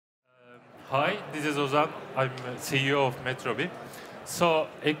Hi, this is Ozan. I'm CEO of Metrobi. So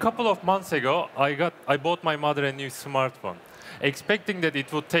a couple of months ago, I bought my mother a new smartphone. Expecting that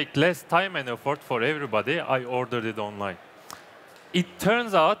it would take less time and effort for everybody, I ordered it online. It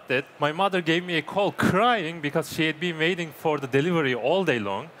turns out that my mother gave me a call crying because she had been waiting for the delivery all day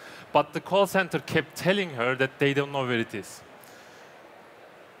long, but the call center kept telling her that they don't know where it is.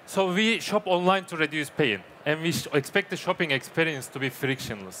 So we shop online to reduce pain, and we expect the shopping experience to be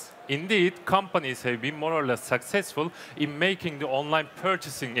frictionless. Indeed, companies have been more or less successful in making the online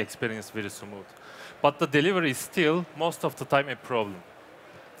purchasing experience very smooth. But the delivery is still, most of the time, a problem.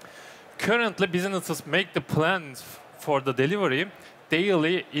 Currently, businesses make the plans for the delivery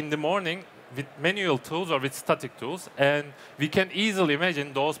daily in the morning with manual tools or with static tools, and we can easily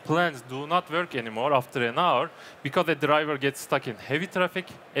imagine those plans do not work anymore after an hour because a driver gets stuck in heavy traffic,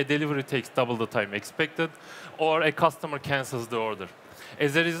 a delivery takes double the time expected, or a customer cancels the order.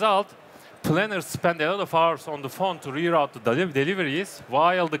 As a result, planners spend a lot of hours on the phone to reroute the deliveries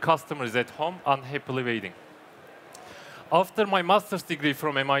while the customer is at home unhappily waiting. After my master's degree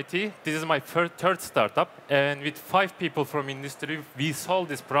from MIT, this is my third startup, and with 5 people from industry, we solve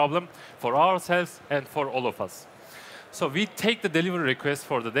this problem for ourselves and for all of us. So we take the delivery request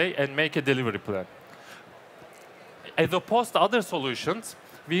for the day and make a delivery plan. As opposed to other solutions,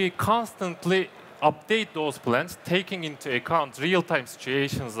 we constantly update those plans, taking into account real-time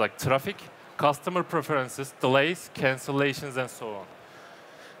situations like traffic, customer preferences, delays, cancellations, and so on.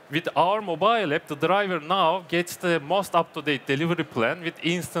 With our mobile app, the driver now gets the most up-to-date delivery plan with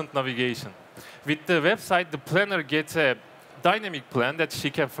instant navigation. With the website, the planner gets a dynamic plan that she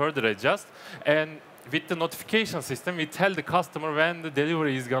can further adjust. And with the notification system, we tell the customer when the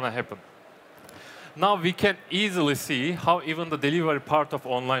delivery is going to happen. Now we can easily see how even the delivery part of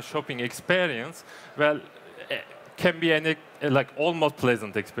online shopping experience, well, can be an almost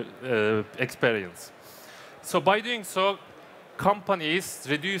pleasant experience. So by doing so, companies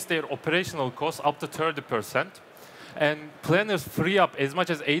reduce their operational costs up to 30%, and planners free up as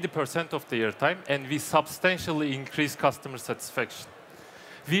much as 80% of their time, and we substantially increase customer satisfaction.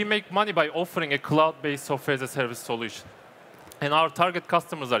 We make money by offering a cloud-based software as a service solution. And our target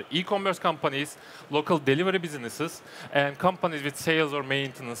customers are e-commerce companies, local delivery businesses, and companies with sales or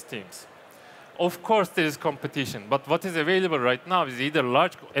maintenance teams. Of course, there is competition, but what is available right now is either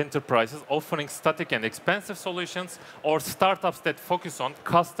large enterprises offering static and expensive solutions or startups that focus on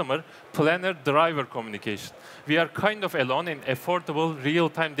customer, planner, driver communication. We are kind of alone in affordable,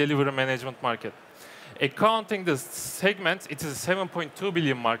 real-time delivery management market. Accounting the segments, it is a 7.2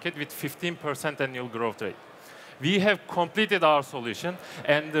 billion market with 15% annual growth rate. We have completed our solution,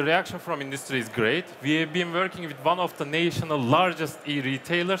 and the reaction from industry is great. We have been working with one of the national largest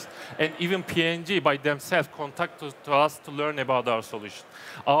e-retailers, and even P&G by themselves contacted us to learn about our solution.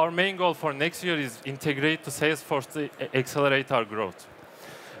 Our main goal for next year is integrate to Salesforce to accelerate our growth.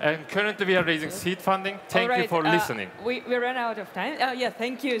 And currently, we are raising seed funding. Thank you for listening. We ran out of time. Oh, yeah,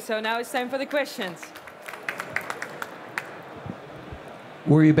 thank you. So now it's time for the questions.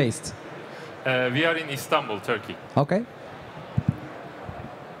 Where are you based? We are in Istanbul, Turkey. Okay.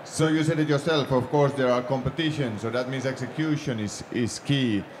 So you said it yourself, of course there are competitions, so that means execution is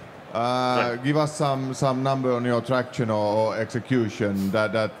key. Right. Give us some number on your traction or execution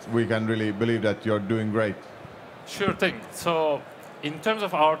that we can really believe that you're doing great. Sure thing. So in terms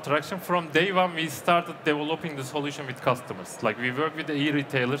of our traction, from day one, we started developing the solution with customers. Like we work with the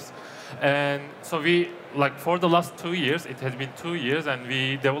e-retailers. And so for the last 2 years, it has been 2 years, and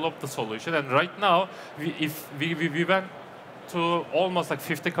we developed the solution. And right now, we went to almost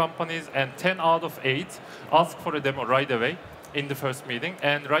 50 companies, and 10 out of 8 asked for a demo right away in the first meeting.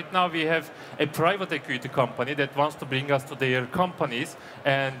 And right now, we have a private equity company that wants to bring us to their companies.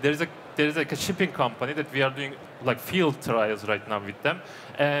 And there's a shipping company that we are doing field trials right now with them.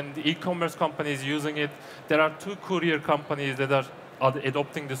 And the e-commerce company is using it. There are 2 courier companies that are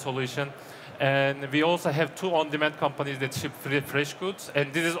adopting the solution. And we also have 2 on-demand companies that ship fresh goods.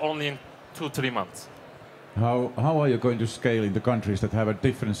 And this is only in 2-3 months. How are you going to scale in the countries that have a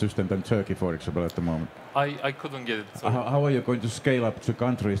different system than Turkey, for example, at the moment? I couldn't get it. How are you going to scale up to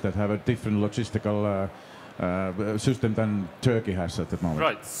countries that have a different logistical system than Turkey has at the moment?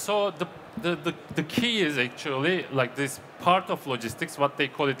 Right. So the key is actually this part of logistics, what they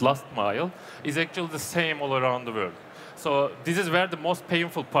call it last mile, is actually the same all around the world. So this is where the most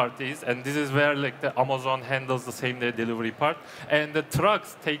painful part is, and this is where the Amazon handles the same-day delivery part. And the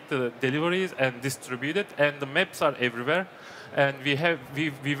trucks take the deliveries and distribute it, and the maps are everywhere. And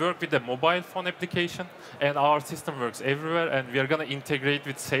we work with a mobile phone application, and our system works everywhere. And we are going to integrate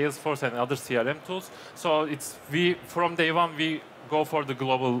with Salesforce and other CRM tools. So from day one, we go for the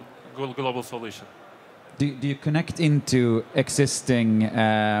global solution. Do you connect into existing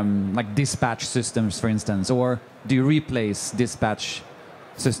like dispatch systems, for instance, or do you replace dispatch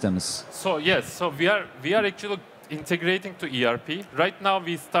systems? So yes, so we are actually integrating to ERP. Right now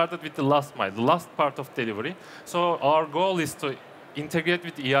we started with the last mile, the last part of delivery. So our goal is to integrate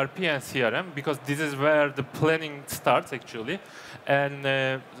with ERP and CRM because this is where the planning starts actually. And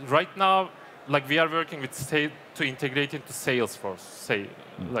right now, like we are working with to integrate into Salesforce. Say,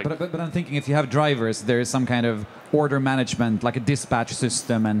 like. But I'm thinking if you have drivers, there is some kind of order management, like a dispatch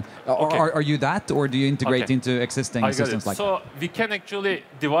system, and Okay. are you that, or do you integrate Okay. into existing I got systems it. like? So we can actually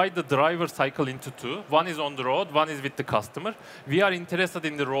divide the driver cycle into two. One is on the road, one is with the customer. We are interested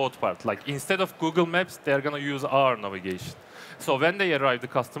in the road part. Like instead of Google Maps, they're going to use our navigation. So when they arrive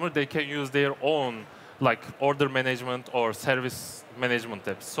the customer, they can use their own like order management or service management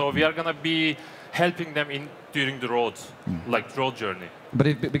apps. So we are going to be helping them during the road, like road journey.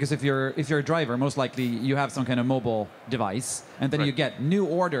 But because if you're a driver, most likely you have some kind of mobile device, and then Right. you get new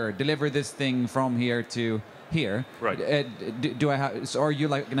order, deliver this thing from here to here. Right. Do I have? So are you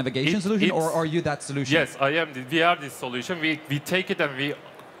like a navigation solution, or are you that solution? Yes, I am. We are this solution. We take it and we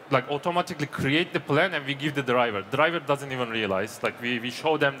like automatically create the plan and we give the driver. The driver doesn't even realize. Like we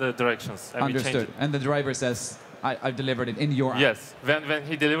show them the directions and we change Understood. it. And the driver says, I've delivered it in your app. Yes. When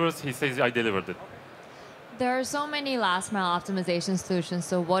he delivers, he says, I delivered it. There are so many last mile optimization solutions.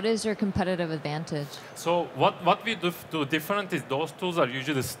 So what is your competitive advantage? So what we do different is those tools are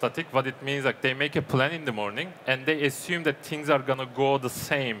usually static. What it means like they make a plan in the morning and they assume that things are gonna go the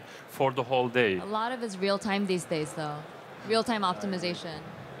same for the whole day. A lot of it's real time these days, though. Real time optimization.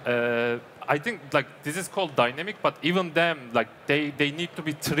 I think like this is called dynamic, but even them like they need to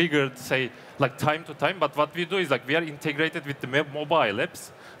be triggered, say like time to time. But what we do is like we are integrated with the mobile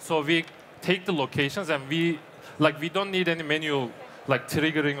apps, so we take the locations and we don't need any manual like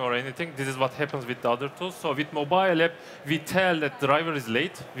triggering or anything. This is what happens with the other tools. So with mobile app, we tell that the driver is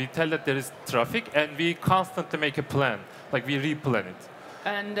late, we tell that there is traffic, and we constantly make a plan, like we replan it.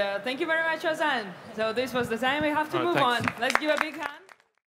 And thank you very much, Ozan. So this was the time we have to move Thanks. on. Let's give a big hand.